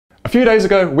few days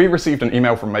ago, we received an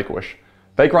email from Make-A-Wish.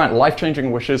 They grant life-changing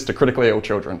wishes to critically ill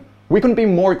children. We couldn't be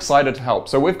more excited to help,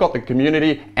 so we've got the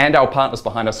community and our partners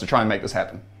behind us to try and make this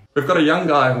happen. We've got a young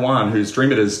guy, Juan, whose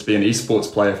dream it is to be an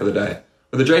esports player for the day.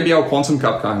 With the JBL Quantum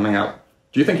Cup coming out,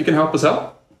 do you think you can help us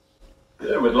out?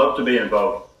 Yeah, we'd love to be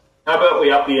involved. How about we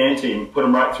up the ante and put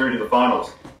them right through to the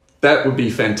finals? That would be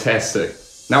fantastic.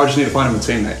 Now I just need to find him a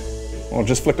teammate. Well,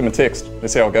 just flick them a text.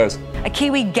 Let's see how it goes. A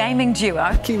Kiwi gaming duo.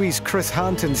 Kiwis Chris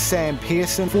Hunt and Sam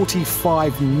Pearson,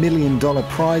 $45 million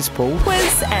prize pool.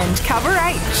 Quiz and Cover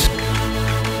H.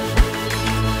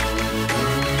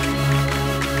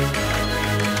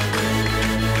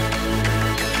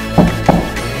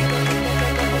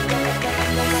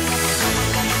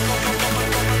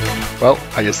 Well,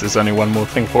 I guess there's only one more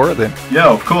thing for it then. Yeah,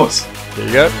 of course. There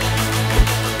you go.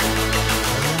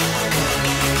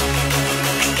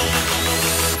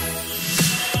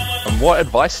 What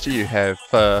advice do you have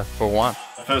for Juan?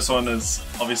 The first one is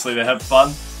obviously to have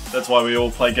fun. That's why we all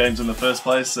play games in the first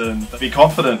place, and be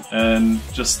confident and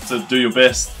just to do your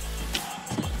best.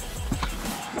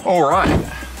 Alright,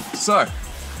 so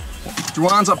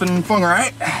Juan's up in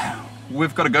Whangarei.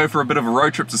 We've got to go for a bit of a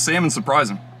road trip to see him and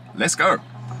surprise him. Let's go.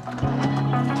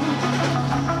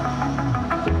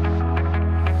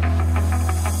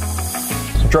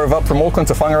 Drove up from Auckland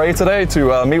to Whangarei today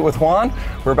to meet with Juan.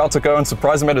 We're about to go and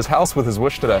surprise him at his house with his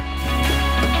wish today.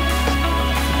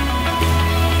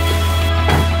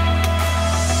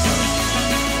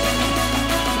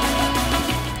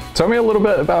 Tell me a little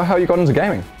bit about how you got into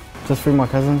gaming. Just through my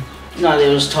cousin. No,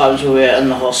 there was times we were in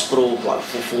the hospital like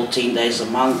for 14 days a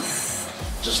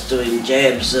month, just doing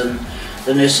jabs, and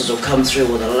the nurses will come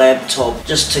through with a laptop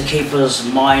just to keep his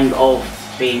mind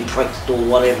off being pricked or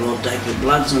whatever, or taking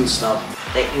bloods and stuff.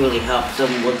 That really helped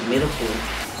him with medical.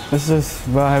 It's just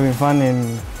about having fun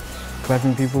and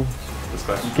clapping people,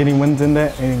 getting wins in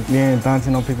that, and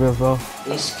dancing on people as well.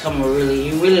 He's come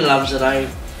he really loves it, eh?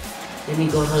 Then he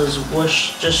got his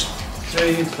wish just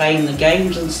through playing the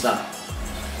games and stuff.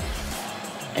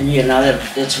 And you know,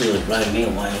 that's really blown me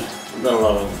away. I've got a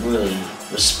lot of really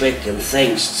respect and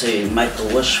thanks to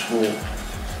Make-A-Wish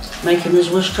for making his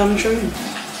wish come true.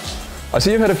 I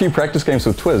see you've had a few practice games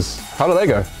with Twiz. How do they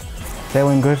go? They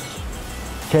went good.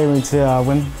 Came me to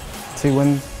win, 2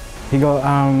 wins. He got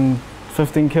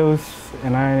 15 kills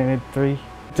and I only had 3.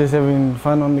 Just having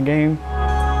fun on the game.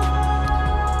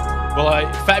 Well,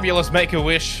 a fabulous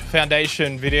Make-A-Wish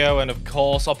Foundation video and of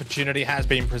course opportunity has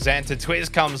been presented. Twiz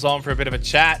comes on for a bit of a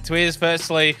chat. Twiz,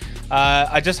 firstly,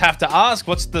 I just have to ask,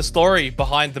 what's the story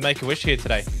behind the Make-A-Wish here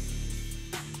today?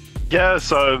 Yeah,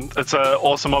 so it's an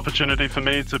awesome opportunity for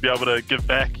me to be able to give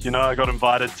back. You know, I got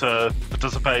invited to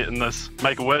participate in this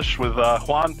Make-A-Wish with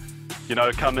Juan. You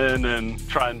know, come in and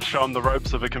try and show him the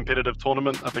ropes of a competitive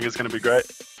tournament. I think it's going to be great.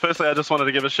 Firstly, I just wanted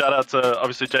to give a shout out to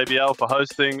obviously JBL for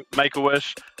hosting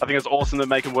Make-A-Wish. I think it's awesome that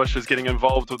Make-A-Wish is getting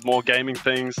involved with more gaming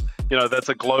things. You know, that's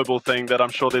a global thing that I'm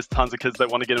sure there's tons of kids that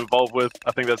want to get involved with.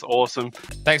 I think that's awesome.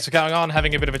 Thanks for coming on,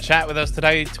 having a bit of a chat with us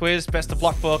today, Twiz. Best of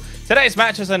luck for today's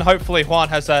matches, and hopefully Juan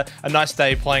has a nice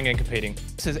day playing and competing.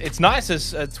 It's nice,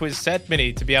 as Twiz said,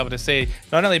 Minnie, to be able to see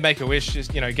not only Make-A-Wish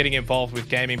is, you know, getting involved with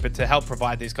gaming, but to help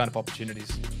provide these kind of opportunities.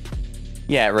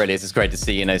 Yeah, it really is. It's great to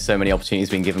see, you know, so many opportunities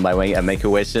being given by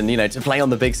Make-A-Wish, and, you know, to play on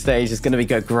the big stage is going to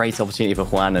be a great opportunity for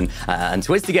Juan and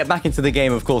Twiz to get back into the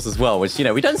game, of course, as well, which, you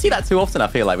know, we don't see that too often, I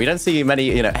feel like. We don't see many,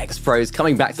 you know, ex-pros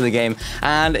coming back to the game,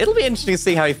 and it'll be interesting to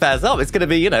see how he fares up. It's going to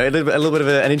be, you know, a little bit of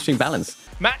an interesting balance.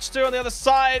 Match 2 on the other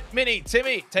side. Minnie,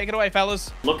 Timmy, take it away,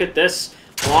 fellas. Look at this.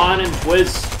 Juan and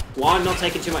Twiz. Juan not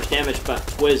taking too much damage, but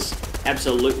Twiz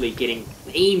absolutely getting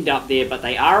beamed up there, but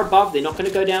they are above. They're not going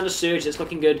to go down to Surge. It's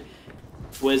looking good.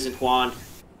 Twiz and Juan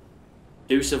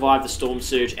do survive the Storm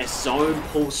Surge as Zone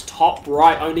pulls top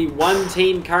right. Only one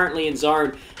team currently in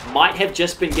Zone. Might have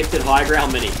just been gifted high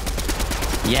ground, Mini.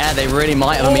 Yeah, they really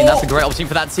might have. I mean, that's a great opportunity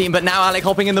for that team. But now Alec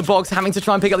hopping in the box, having to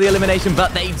try and pick up the elimination.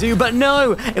 But they do. But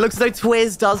no, it looks as though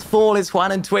Twiz does fall. It's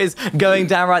Juan and Twiz going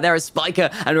down right there as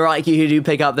Spiker and Raiki who do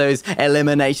pick up those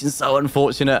eliminations. So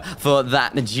unfortunate for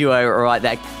that duo right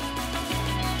there.